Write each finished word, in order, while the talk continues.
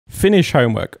Finish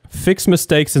homework. Fix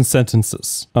mistakes in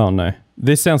sentences. Oh no.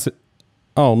 This sounds...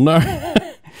 Oh no.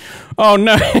 Oh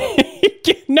no.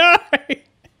 No.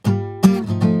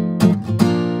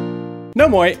 No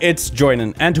more, it's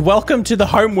Joinen, and welcome to the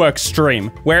homework stream,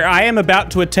 where I am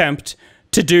about to attempt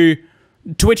to do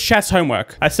Twitch chat's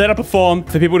homework. I set up a form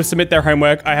for people to submit their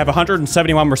homework. I have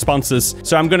 171 responses,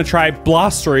 so I'm gonna try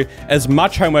blast through as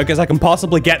much homework as I can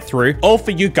possibly get through, all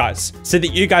for you guys, so that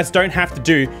you guys don't have to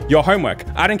do your homework.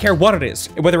 I don't care what it is,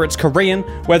 whether it's Korean,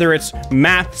 whether it's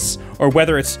maths, or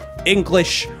whether it's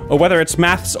English, or whether it's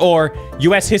maths or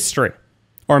US history,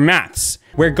 or maths.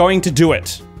 We're going to do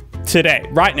it today,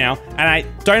 right now, and I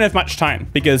don't have much time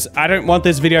because I don't want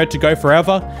this video to go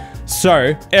forever.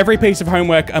 So every piece of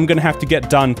homework I'm gonna have to get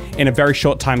done in a very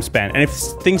short time span. And if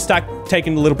things start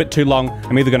taking a little bit too long,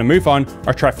 I'm either gonna move on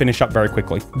or try to finish up very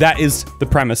quickly. That is the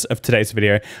premise of today's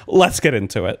video. Let's get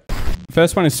into it.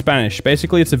 First one is Spanish.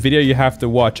 Basically, it's a video you have to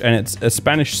watch and it's a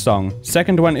Spanish song.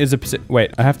 Second one is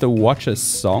wait, I have to watch a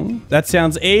song? That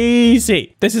sounds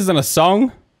easy. This isn't a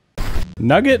song.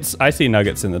 Nuggets? I see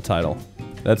nuggets in the title.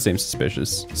 That seems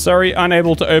suspicious. Sorry,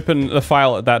 unable to open the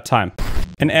file at that time.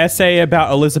 An essay about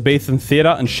Elizabethan theatre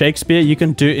and Shakespeare you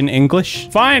can do in English.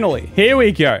 Finally, here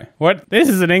we go. What? This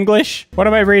is in English? What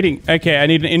am I reading? Okay, I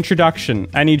need an introduction.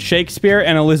 I need Shakespeare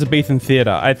and Elizabethan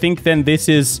theatre. I think then this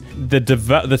is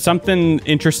the something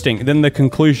interesting, then the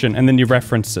conclusion, and then your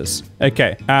references.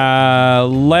 Okay,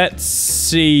 let's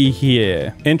see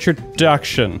here.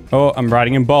 Introduction. Oh, I'm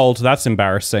writing in bold. That's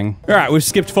embarrassing. All right, we've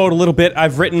skipped forward a little bit.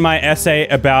 I've written my essay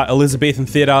about Elizabethan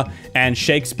theatre and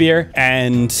Shakespeare,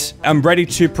 and I'm ready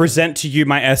to present to you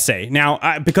my essay.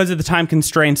 Now, because of the time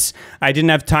constraints, I didn't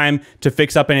have time to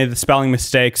fix up any of the spelling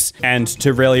mistakes and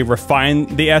to really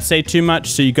refine the essay too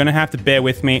much, so you're gonna have to bear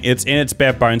with me. It's in its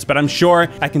bare bones, but I'm sure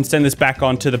I can send this back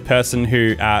on to the person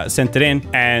who sent it in,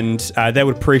 and they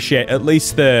would appreciate at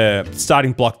least the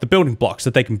starting block, the building blocks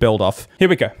that they can build off. Here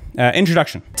we go.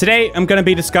 Introduction. Today, I'm gonna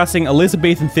be discussing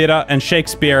Elizabethan theatre and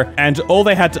Shakespeare and all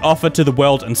they had to offer to the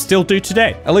world and still do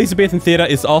today. Elizabethan theatre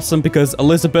is awesome because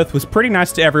Elizabeth was pretty nice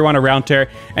to everyone around her,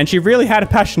 and she really had a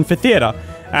passion for theatre.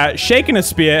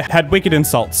 Shakespeare had wicked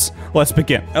insults. Let's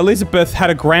begin. Elizabeth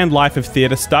had a grand life of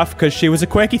theatre stuff because she was a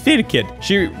quirky theatre kid.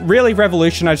 She really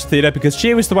revolutionized theatre because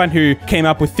she was the one who came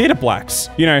up with theatre blacks.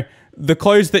 You know, the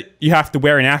clothes that you have to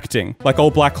wear in acting, like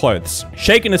all black clothes.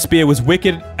 Shakespeare was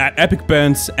wicked at epic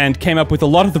burns and came up with a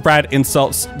lot of the rad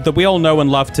insults that we all know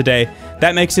and love today.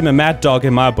 That makes him a mad dog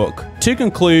in my book. To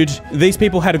conclude, these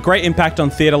people had a great impact on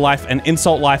theatre life and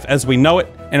insult life as we know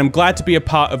it, and I'm glad to be a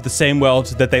part of the same world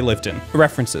that they lived in.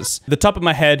 References. The top of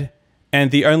my head,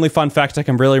 and the only fun fact I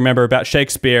can really remember about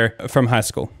Shakespeare from high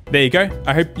school. There you go.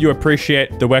 I hope you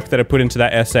appreciate the work that I put into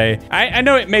that essay. I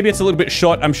know maybe it's a little bit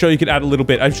short. I'm sure you could add a little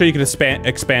bit. I'm sure you could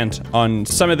expand on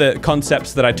some of the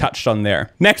concepts that I touched on there.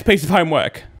 Next piece of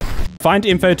homework. Find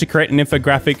info to create an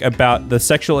infographic about the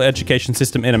sexual education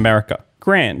system in America.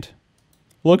 Grand.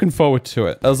 Looking forward to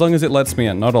it. As long as it lets me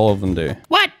in. Not all of them do.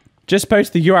 What? Just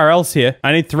post the URLs here.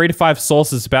 I need 3 to 5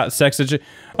 sources about sex education.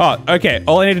 Oh, okay.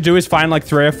 All I need to do is find like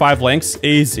 3 or 5 links.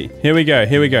 Easy. Here we go.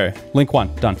 Here we go. Link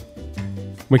 1. Done.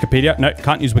 Wikipedia. No,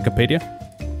 can't use Wikipedia.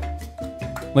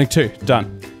 Link 2.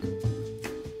 Done.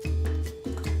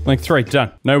 Link 3.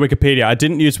 Done. No Wikipedia. I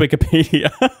didn't use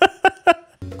Wikipedia.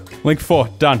 Link 4.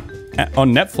 Done.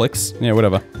 On Netflix. Yeah,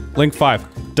 whatever. Link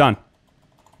 5. Done.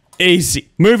 Easy.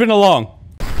 Moving along.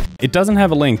 It doesn't have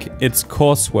a link. It's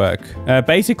coursework.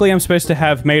 Basically, I'm supposed to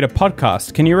have made a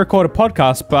podcast. Can you record a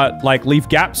podcast, but like leave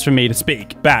gaps for me to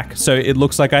speak back so it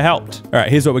looks like I helped? All right,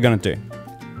 here's what we're gonna do.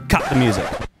 Cut the music.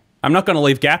 I'm not gonna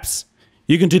leave gaps.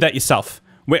 You can do that yourself.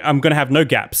 I'm gonna have no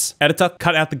gaps. Editor,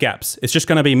 cut out the gaps. It's just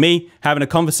gonna be me having a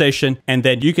conversation, and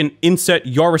then you can insert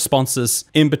your responses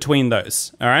in between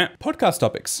those, all right? Podcast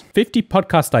topics. 50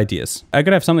 podcast ideas. I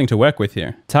gotta have something to work with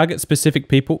here. Target specific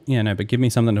people. Yeah, no, but give me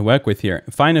something to work with here.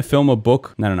 Find a film or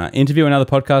book. No. Interview another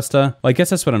podcaster. Well, I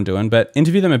guess that's what I'm doing, but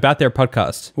interview them about their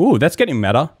podcast. Ooh, that's getting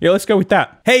meta. Yeah, let's go with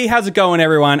that. Hey, how's it going,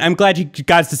 everyone? I'm glad you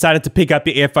guys decided to pick up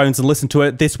your earphones and listen to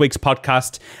this week's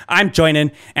podcast. I'm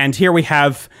Joinen, and here we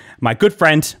have my good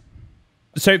friend.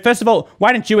 So first of all,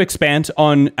 why don't you expand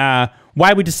on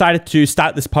why we decided to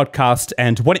start this podcast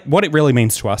and what it really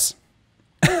means to us?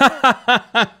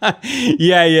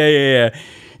 Yeah,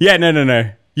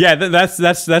 no. Yeah,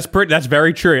 that's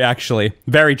very true, actually.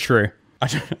 Very true.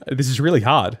 This is really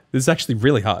hard. This is actually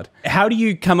really hard. How do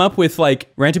you come up with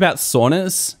like rant about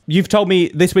saunas? You've told me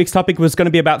this week's topic was going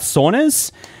to be about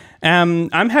saunas.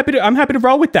 I'm happy to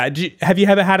roll with that. Have you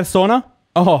ever had a sauna?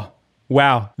 Oh,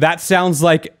 wow. That sounds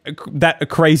like a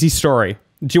crazy story.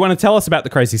 Do you want to tell us about the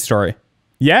crazy story?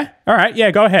 Yeah? All right. Yeah,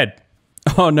 go ahead.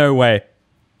 Oh, no way.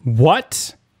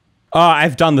 What? Oh,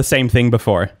 I've done the same thing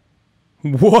before.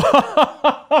 What?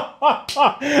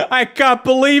 I can't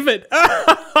believe it.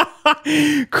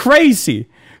 Crazy.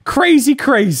 Crazy,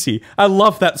 crazy. I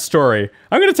love that story.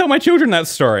 I'm going to tell my children that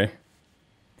story.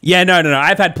 Yeah, no.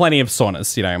 I've had plenty of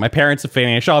saunas. You know, my parents are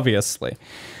Finnish, obviously.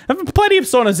 I've had plenty of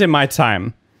saunas in my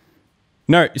time.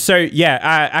 No, so yeah,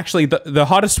 actually the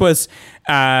hottest was,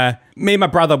 me and my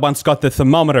brother once got the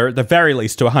thermometer at the very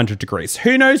least to 100 degrees.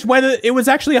 Who knows whether it was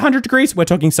actually 100 degrees? We're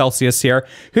talking Celsius here.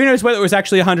 Who knows whether it was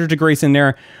actually 100 degrees in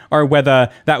there or whether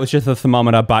that was just a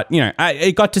thermometer. But, you know,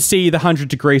 I got to see the 100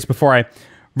 degrees before I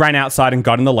ran outside and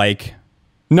got in the lake.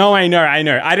 No, I know.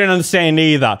 I don't understand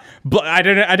either. I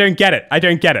don't get it. I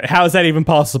don't get it. How is that even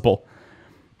possible?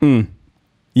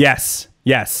 Yes.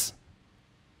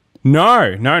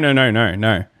 No.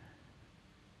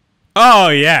 Oh,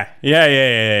 yeah.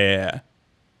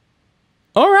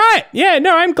 All right. Yeah,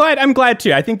 no, I'm glad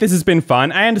too. I think this has been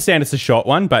fun. I understand it's a short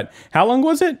one, but how long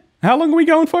was it? How long are we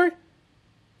going for?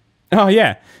 Oh,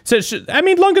 yeah. So, I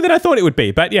mean, longer than I thought it would be,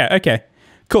 but yeah, okay.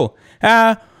 Cool.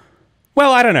 Well,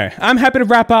 I don't know. I'm happy to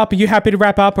wrap up. Are you happy to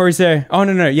wrap up, or is there... Oh,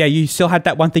 no. Yeah, you still had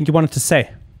that one thing you wanted to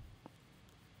say.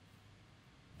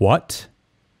 What?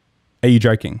 Are you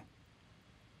joking?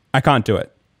 I can't do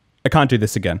it. I can't do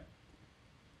this again.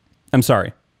 I'm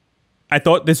sorry. I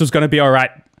thought this was going to be all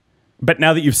right. But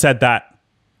now that you've said that,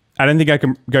 I don't think I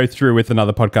can go through with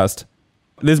another podcast.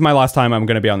 This is my last time I'm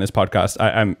going to be on this podcast.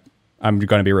 I'm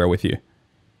going to be real with you.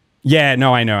 Yeah,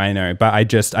 no, I know. But I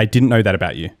didn't know that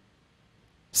about you.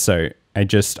 So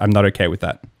I'm not okay with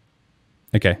that.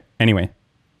 Okay. Anyway.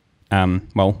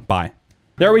 Well, bye.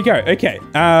 There we go. Okay.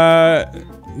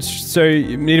 So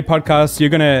you need a podcast. You're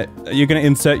gonna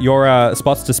insert your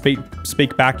spots to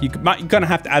speak back. You're gonna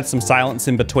have to add some silence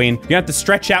in between. You have to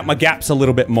stretch out my gaps a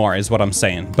little bit more, is what I'm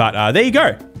saying. But there you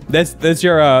go. There's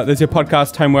your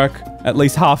podcast homework. At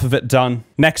least half of it done.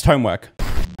 Next homework: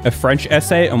 a French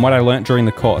essay on what I learnt during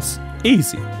the course.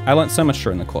 Easy. I learnt so much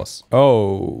during the course.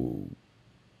 Oh,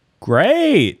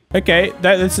 great. Okay,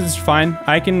 this is fine.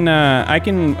 I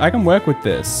can work with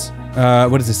this.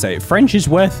 What does it say? French is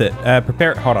worth it.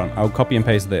 Prepare it. Hold on. I'll copy and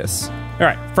paste this. All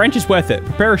right. French is worth it.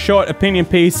 Prepare a short opinion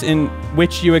piece in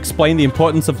which you explain the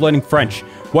importance of learning French,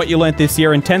 what you learnt this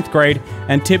year in 10th grade,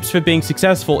 and tips for being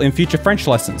successful in future French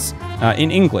lessons.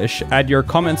 In English, add your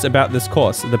comments about this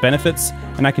course, the benefits,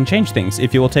 and I can change things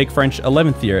if you will take French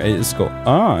 11th year at school.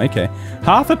 Oh, okay.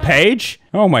 Half a page?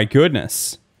 Oh my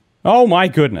goodness. Oh my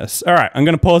goodness. All right. I'm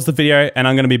going to pause the video and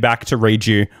I'm going to be back to read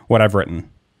you what I've written.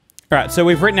 All right, so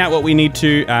we've written out what we need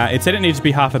to. It said it needs to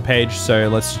be half a page, so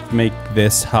let's make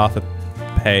this half a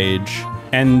page.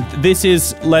 And this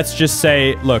is, let's just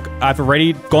say, look, I've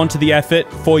already gone to the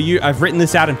effort for you. I've written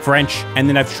this out in French, and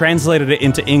then I've translated it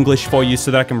into English for you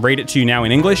so that I can read it to you now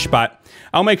in English, but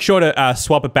I'll make sure to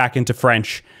swap it back into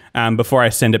French before I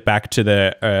send it back to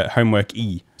the homework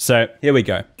E. So here we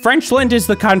go. Frenchland is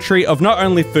the country of not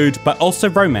only food, but also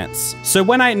romance. So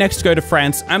when I next go to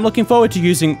France, I'm looking forward to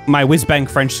using my whiz-bang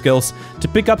French skills to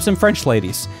pick up some French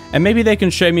ladies, and maybe they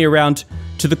can show me around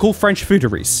to the cool French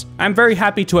fooderies. I'm very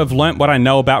happy to have learnt what I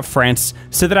know about France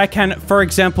so that I can, for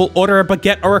example, order a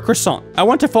baguette or a croissant. I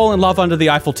want to fall in love under the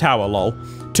Eiffel Tower, lol.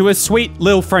 To a sweet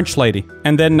little French lady.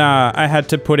 And then I had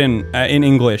to put in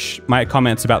English my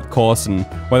comments about the course and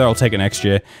whether I'll take it next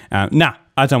year. Nah,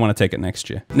 I don't want to take it next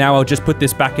year. Now I'll just put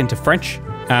this back into French,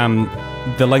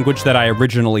 the language that I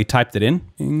originally typed it in.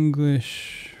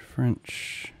 English,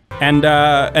 French. And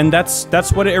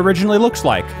that's what it originally looks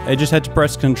like. I just had to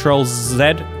press Control Z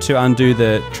to undo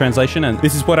the translation, and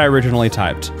this is what I originally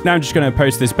typed. Now I'm just going to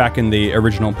post this back in the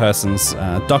original person's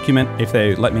document if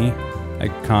they let me. I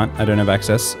can't, I don't have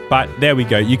access. But there we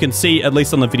go. You can see, at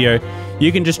least on the video,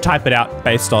 you can just type it out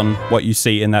based on what you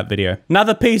see in that video.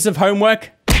 Another piece of homework,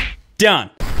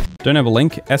 done. Don't have a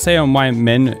link. Essay on why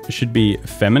men should be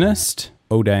feminist.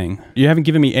 Oh, dang. You haven't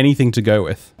given me anything to go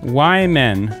with. Why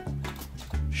men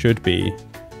should be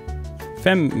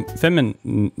feminist.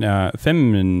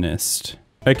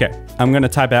 Okay, I'm gonna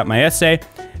type out my essay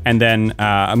and then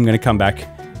I'm gonna come back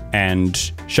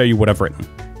and show you what I've written.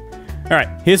 All right,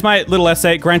 here's my little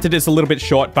essay. Granted, it's a little bit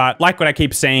short, but like what I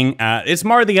keep saying, it's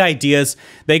more of the ideas.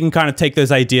 They can kind of take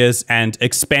those ideas and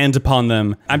expand upon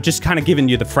them. I'm just kind of giving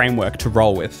you the framework to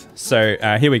roll with. So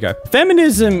here we go.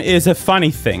 Feminism is a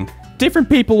funny thing. different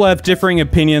people have differing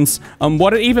opinions on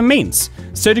what it even means.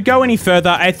 So to go any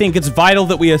further, I think it's vital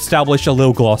that we establish a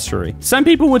little glossary. Some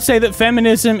people would say that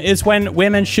feminism is when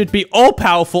women should be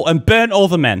all-powerful and burn all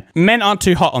the men. Men aren't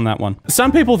too hot on that one.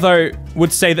 Some people, though,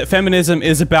 would say that feminism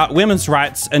is about women's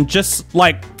rights and just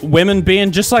like women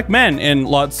being just like men in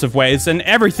lots of ways and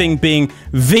everything being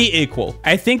equal.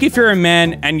 I think if you're a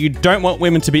man and you don't want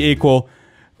women to be equal,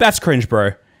 that's cringe,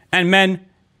 bro. And men,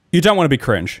 you don't want to be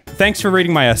cringe. Thanks for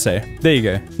reading my essay. There you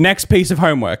go. Next piece of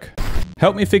homework.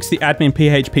 Help me fix the admin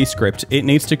PHP script. It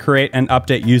needs to create and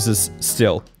update users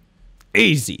still.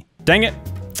 Easy. Dang it.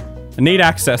 I need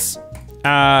access.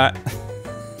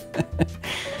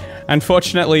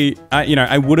 Unfortunately, you know,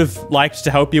 I would have liked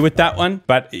to help you with that one,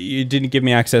 but you didn't give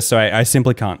me access, so I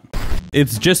simply can't.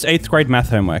 It's just 8th grade math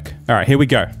homework. All right, here we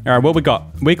go. All right, what we got?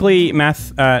 Weekly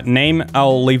math name.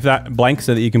 I'll leave that blank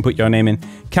so that you can put your name in.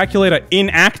 Calculator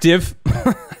inactive.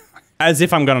 As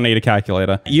if I'm gonna need a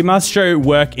calculator. You must show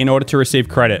work in order to receive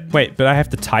credit. Wait, but I have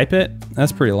to type it?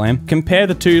 That's pretty lame. Compare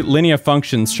the two linear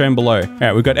functions shown below. All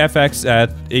right, we've got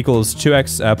fx equals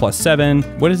 2x plus 7.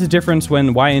 What is the difference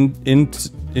when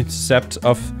y-intercept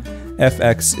of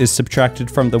fx is subtracted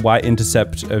from the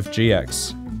y-intercept of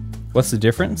gx? What's the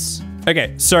difference?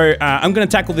 Okay, so I'm gonna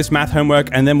tackle this math homework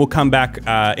and then we'll come back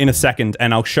in a second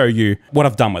and I'll show you what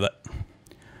I've done with it.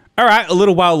 All right, a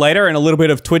little while later and a little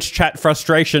bit of Twitch chat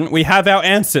frustration, we have our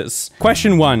answers.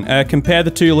 Question 1, compare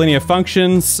the two linear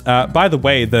functions. By the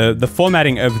way, the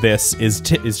formatting of this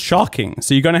is shocking,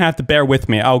 so you're gonna have to bear with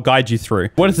me. I'll guide you through.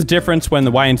 What is the difference when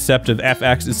the y-intercept of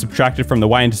fx is subtracted from the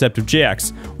y-intercept of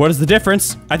gx? What is the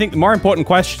difference? I think the more important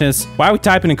question is, why are we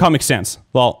typing in Comic Sans?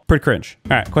 Well, pretty cringe.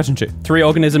 All right, question 2. 3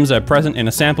 organisms are present in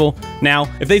a sample. Now,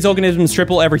 if these organisms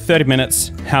triple every 30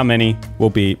 minutes, how many will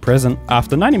be present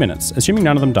after 90 minutes? Assuming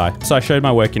none of them die. So I showed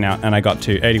my working out and I got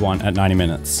to 81 at 90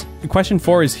 minutes. Question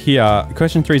 4 is here.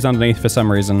 Question 3 is underneath for some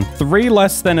reason. 3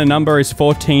 less than a number is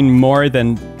 14 more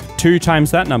than 2 times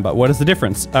that number. What is the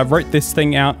difference? I wrote this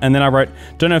thing out and then I wrote,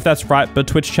 don't know if that's right, but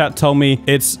Twitch chat told me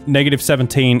it's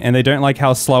 -17 and they don't like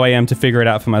how slow I am to figure it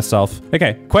out for myself.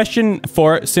 Okay, question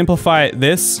 4, simplify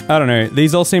this. I don't know,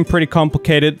 these all seem pretty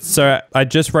complicated, so I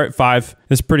just wrote 5.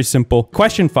 It's pretty simple.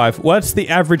 Question 5, what's the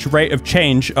average rate of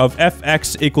change of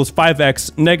fx equals 5x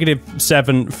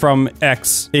 -7 from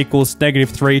x equals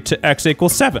 -3 to x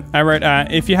equals 7? I wrote,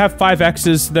 if you have 5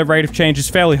 x's, the rate of change is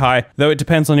fairly high, though it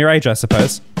depends on your age, I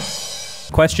suppose.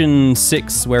 Question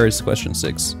 6, where is question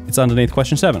 6? It's underneath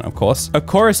question 7, of course. A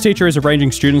chorus teacher is arranging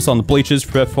students on the bleachers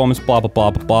for performance, blah, blah,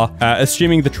 blah, blah, blah.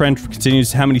 Assuming the trend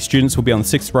continues, how many students will be on the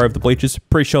 6th row of the bleachers?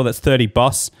 Pretty sure that's 30,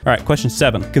 boss. All right, question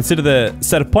 7. Consider the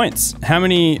set of points. How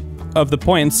many of the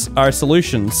points are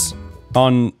solutions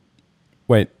on...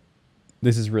 Wait,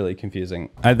 this is really confusing.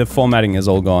 The formatting is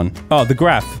all gone. Oh, the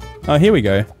graph. Oh, here we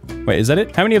go. Wait, is that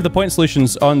it? How many of the point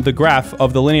solutions on the graph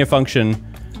of the linear function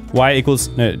y equals...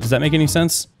 No, does that make any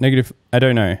sense? Negative... I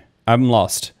don't know. I'm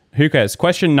lost. Who cares?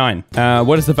 Question 9.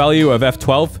 What is the value of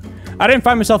F12? I don't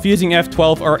find myself using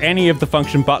F12 or any of the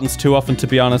function buttons too often, to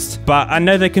be honest. But I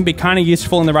know they can be kind of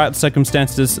useful in the right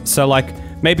circumstances. So, like,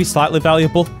 maybe slightly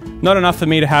valuable. Not enough for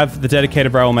me to have the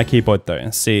dedicated row on my keyboard, though.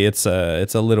 See, it's a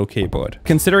little keyboard.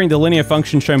 Considering the linear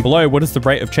function shown below, what is the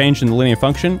rate of change in the linear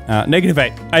function?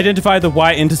 -8. Identify the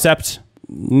y-intercept...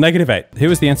 -8. Here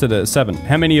was the answer to 7.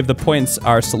 How many of the points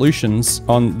are solutions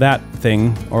on that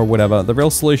thing or whatever? The real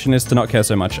solution is to not care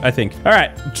so much, I think. All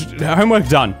right, homework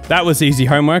done. That was easy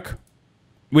homework.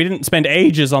 We didn't spend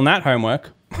ages on that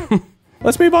homework.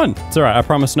 Let's move on. It's all right, I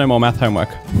promise no more math homework.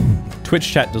 Twitch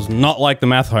chat does not like the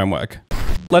math homework.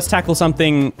 Let's tackle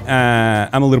something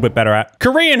I'm a little bit better at.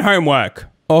 Korean homework.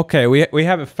 Okay, we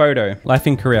have a photo. Life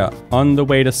in Korea. On the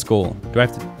way to school. Do I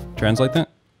have to translate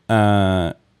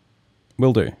that?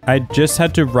 Will do. I just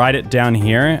had to write it down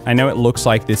here. I know it looks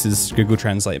like this is Google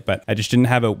Translate, but I just didn't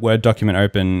have a Word document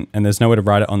open and there's no way to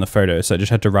write it on the photo, so I just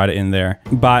had to write it in there.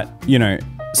 But, you know,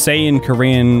 say in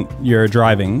Korean you're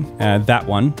driving, that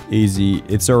one, easy,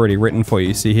 it's already written for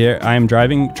you. See here, I am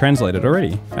driving, translated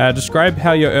already. Describe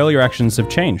how your earlier actions have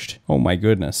changed. Oh my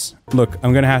goodness. Look,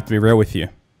 I'm gonna have to be real with you.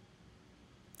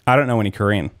 I don't know any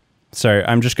Korean, so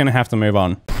I'm just gonna have to move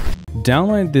on.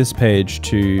 Download this page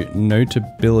to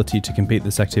Notability to complete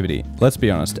this activity. Let's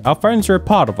be honest, our phones are a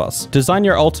part of us. Design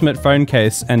your ultimate phone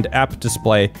case and app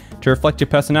display to reflect your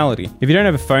personality. If you don't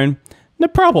have a phone, no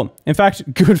problem. In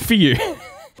fact, good for you.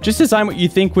 Just design what you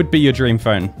think would be your dream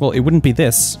phone. Well, it wouldn't be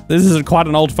this. This is quite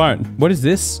an old phone. What is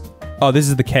this? Oh, this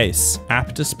is the case.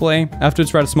 App display.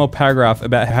 Afterwards, write a small paragraph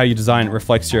about how your design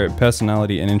reflects your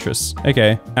personality and interests.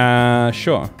 Okay,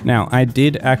 sure. Now, I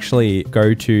did actually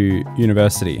go to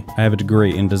university. I have a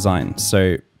degree in design,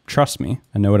 so trust me,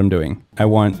 I know what I'm doing. I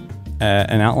want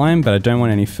an outline, but I don't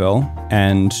want any fill.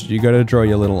 And you got to draw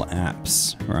your little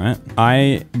apps, right?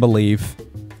 I believe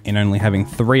in only having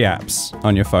 3 apps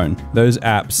on your phone. Those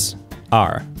apps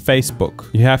are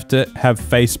Facebook. You have to have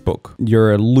Facebook.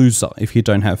 You're a loser if you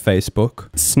don't have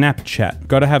Facebook. Snapchat.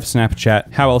 Gotta have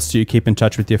Snapchat. How else do you keep in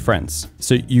touch with your friends?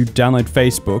 So you download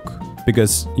Facebook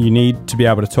because you need to be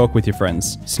able to talk with your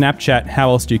friends. Snapchat, how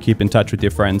else do you keep in touch with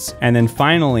your friends? And then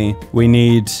finally, we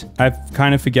need, I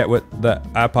kind of forget what the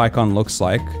app icon looks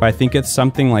like, but I think it's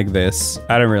something like this.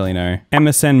 I don't really know.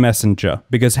 MSN Messenger,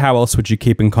 because how else would you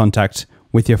keep in contact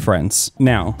with your friends?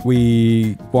 Now,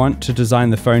 we want to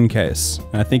design the phone case.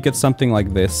 And I think it's something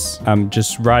like this.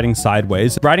 Just writing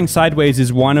sideways. Writing sideways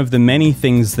is one of the many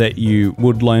things that you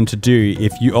would learn to do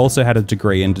if you also had a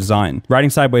degree in design. Writing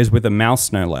sideways with a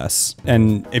mouse, no less.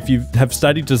 And if you have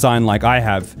studied design like I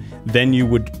have, then you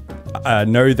would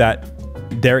know that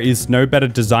there is no better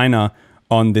designer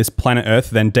on this planet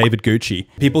Earth than David Gucci.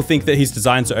 People think that his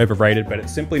designs are overrated, but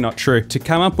it's simply not true. To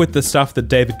come up with the stuff that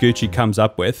David Gucci comes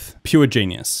up with, pure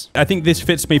genius. I think this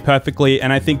fits me perfectly,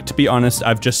 and I think, to be honest,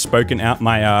 I've just spoken out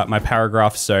my my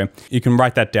paragraph, so you can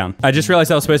write that down. I just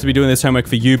realized I was supposed to be doing this homework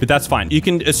for you, but that's fine. You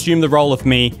can assume the role of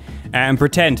me and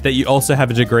pretend that you also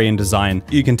have a degree in design.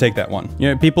 You can take that one. You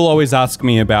know, people always ask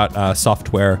me about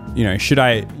software. You know, should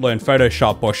I learn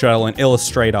Photoshop, or should I learn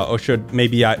Illustrator, or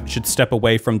maybe I should step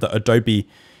away from the Adobe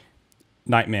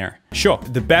nightmare? Sure,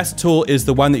 the best tool is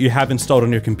the one that you have installed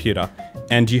on your computer,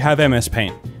 and you have MS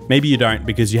Paint. Maybe you don't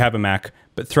because you have a Mac,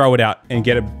 but throw it out and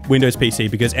get a Windows PC,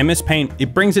 because MS Paint,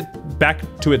 it brings it back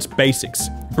to its basics.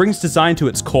 It brings design to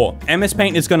its core. MS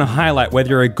Paint is going to highlight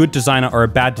whether you're a good designer or a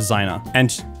bad designer.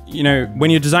 And you know, when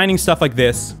you're designing stuff like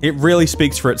this, it really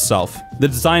speaks for itself. The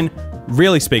design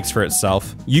really speaks for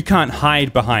itself. You can't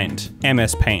hide behind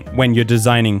MS Paint when you're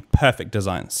designing perfect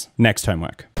designs. Next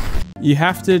homework. You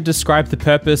have to describe the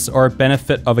purpose or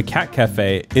benefit of a cat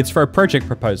cafe. It's for a project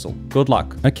proposal. Good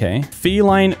luck. Okay.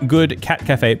 Feline Good Cat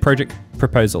Cafe project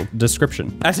proposal.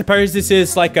 Description. I suppose this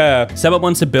is like someone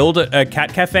wants to build a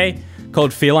cat cafe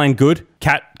called Feline Good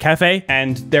Cat Cafe,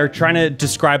 and they're trying to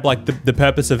describe like the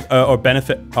purpose of or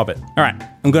benefit of it. All right,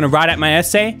 I'm gonna write out my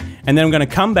essay, and then I'm gonna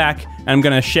come back and I'm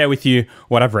gonna share with you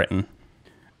what I've written.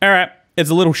 All right, it's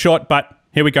a little short, but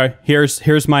here we go.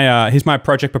 Here's my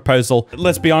project proposal.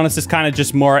 Let's be honest, it's kind of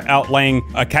just more outlaying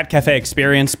a cat cafe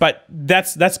experience, but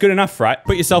that's good enough, right?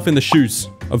 Put yourself in the shoes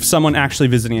of someone actually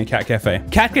visiting a cat cafe.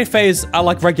 Cat cafes are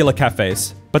like regular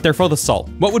cafes, but they're for the soul.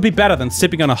 What would be better than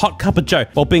sipping on a hot cup of joe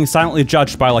while being silently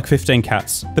judged by like 15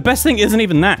 cats? The best thing isn't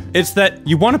even that. It's that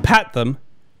you want to pat them,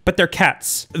 but they're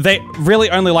cats. They really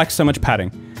only like so much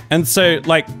patting. And so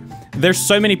like, there's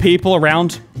so many people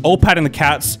around all patting the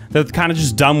cats that they're kind of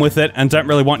just done with it and don't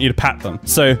really want you to pat them.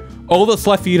 So all that's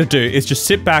left for you to do is just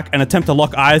sit back and attempt to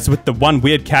lock eyes with the one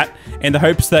weird cat in the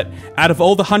hopes that out of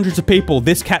all the hundreds of people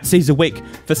this cat sees a week,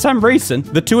 for some reason,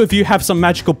 the two of you have some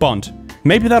magical bond.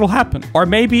 Maybe that'll happen. Or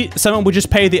maybe someone would just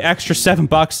pay the extra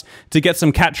 $7 to get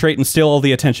some cat treat and steal all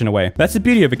the attention away. That's the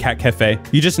beauty of a cat cafe.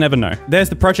 You just never know. There's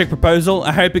the project proposal.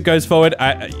 I hope it goes forward.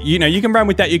 You know, you can run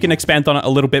with that. You can expand on it a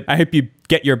little bit. I hope you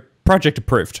get your project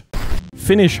approved.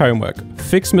 Finish homework.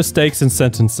 Fix mistakes in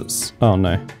sentences. Oh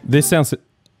no. This sounds...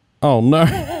 Oh no.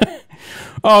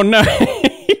 Oh no.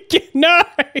 No.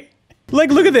 Like,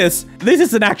 look at this. This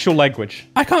is an actual language.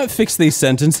 I can't fix these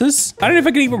sentences. I don't know if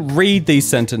I can even read these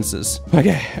sentences.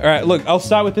 Okay, all right, look, I'll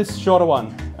start with this shorter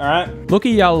one, all right?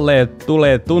 Lukijalle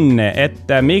tulee tunne,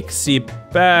 että miksi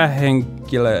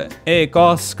päähenkilö ei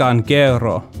koskaan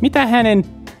kerro, mitä hänen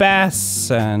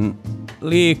päässään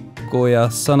liikkuu ja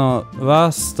sanoo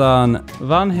vastaan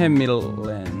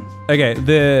vanhemmilleen. Okay,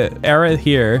 the error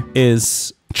here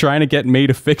is trying to get me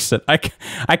to fix it. I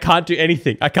can't do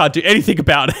anything. I can't do anything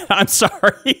about it. I'm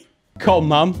sorry. Call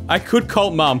mum. I could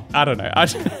call mum. I don't know.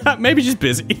 Maybe she's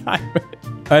busy.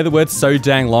 Oh, the word's so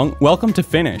dang long. Welcome to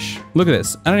finish. Look at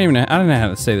this. I don't know how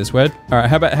to say this word. All right,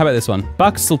 how about this one?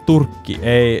 Paksu turkki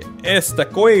ei estä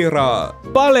koiraa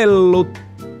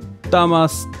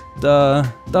palelluttamasta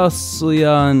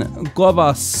tassujaan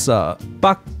kovassa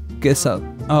pakkesa.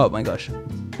 Oh my gosh.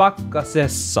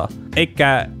 Pakkasessa,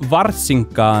 eikä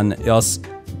varsinkaan, jos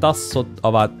tassut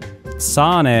ovat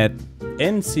saaneet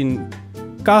ensin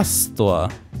kastua.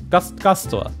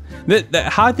 Kastua. The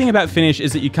hard thing about Finnish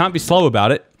is that you can't be slow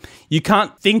about it. You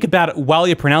can't think about it while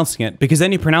you're pronouncing it, because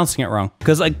then you're pronouncing it wrong.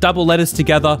 Because like double letters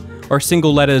together or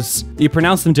single letters, you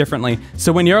pronounce them differently.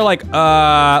 So when you're like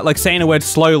saying a word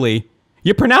slowly,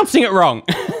 you're pronouncing it wrong.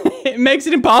 It makes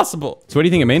it impossible. So what do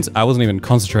you think it means? I wasn't even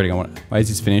concentrating on it. Why is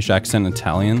his Finnish accent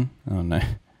Italian? Oh no.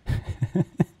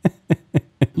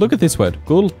 Look at this word.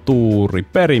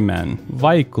 Kulttuuriperimän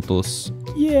vaikutus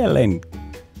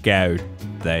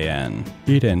kielenkäyttäjän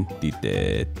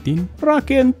identiteetin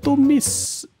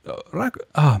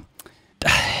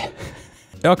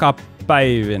joka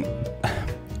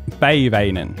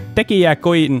päiväinen tekijä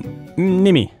kuin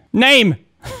nimi. Name!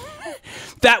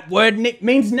 That word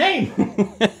means name!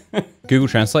 Google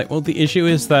Translate. Well, the issue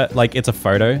is that, like, it's a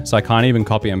photo, so I can't even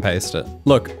copy and paste it.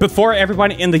 Look, before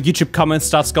everyone in the YouTube comments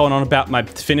starts going on about my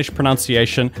Finnish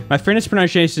pronunciation, my English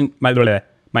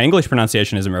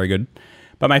pronunciation isn't very good,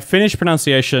 but my Finnish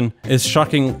pronunciation is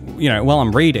shocking, you know, while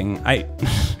I'm reading.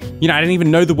 You know, I didn't even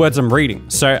know the words I'm reading,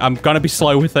 so I'm gonna be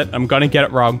slow with it. I'm gonna get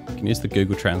it wrong. I can use the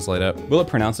Google Translate app. Will it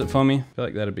pronounce it for me? I feel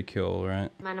like that'd be cool,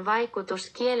 right? Vaikutus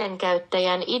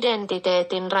kielenkäyttäjän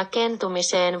identiteetin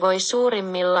rakentumiseen voi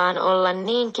suurimmillaan olla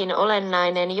niinkin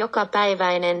olennainen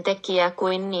jokapäiväinen tekijä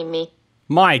kuin nimi.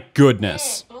 My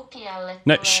goodness.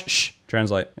 No, shh.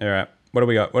 Translate. All right. What do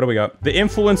we got? What do we got? The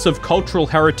influence of cultural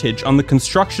heritage on the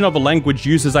construction of a language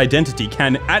user's identity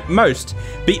can, at most,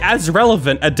 be as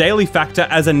relevant a daily factor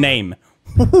as a name.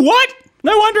 What?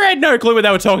 No wonder I had no clue what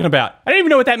they were talking about. I don't even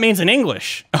know what that means in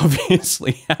English.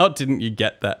 Obviously, how didn't you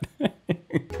get that?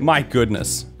 My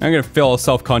goodness. I'm gonna feel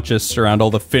self-conscious around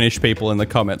all the Finnish people in the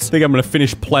comments. Think I'm gonna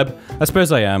Finnish pleb? I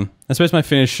suppose I am. I suppose my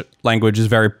Finnish language is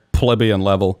very plebeian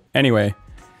level. Anyway.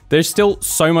 There's still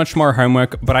so much more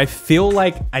homework, but I feel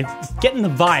like I'm getting the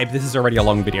vibe. This is already a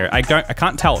long video. I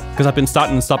can't tell because I've been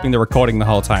starting and stopping the recording the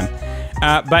whole time.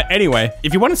 But anyway,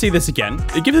 if you want to see this again,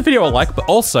 give the video a like, but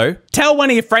also tell one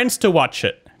of your friends to watch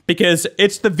it because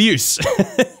it's the views.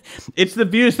 It's the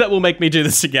views that will make me do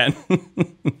this again.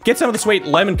 Get some of the sweet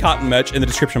lemon carton merch in the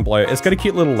description below. It's got a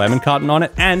cute little lemon carton on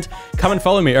it. And come and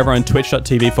follow me over on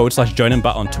twitch.tv/Joinen,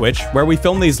 but on Twitch, where we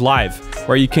film these live,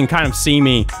 where you can kind of see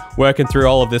me working through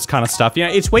all of this kind of stuff. You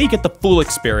know, it's where you get the full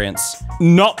experience,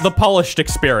 not the polished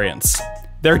experience.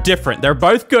 They're different. They're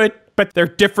both good, but they're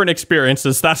different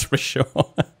experiences, that's for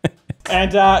sure.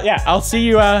 And yeah, I'll see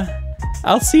you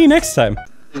next time.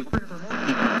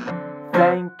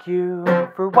 Thank you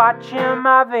for watching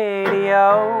my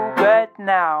video, but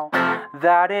now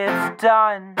that it's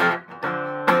done,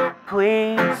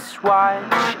 please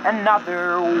watch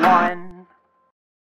another one.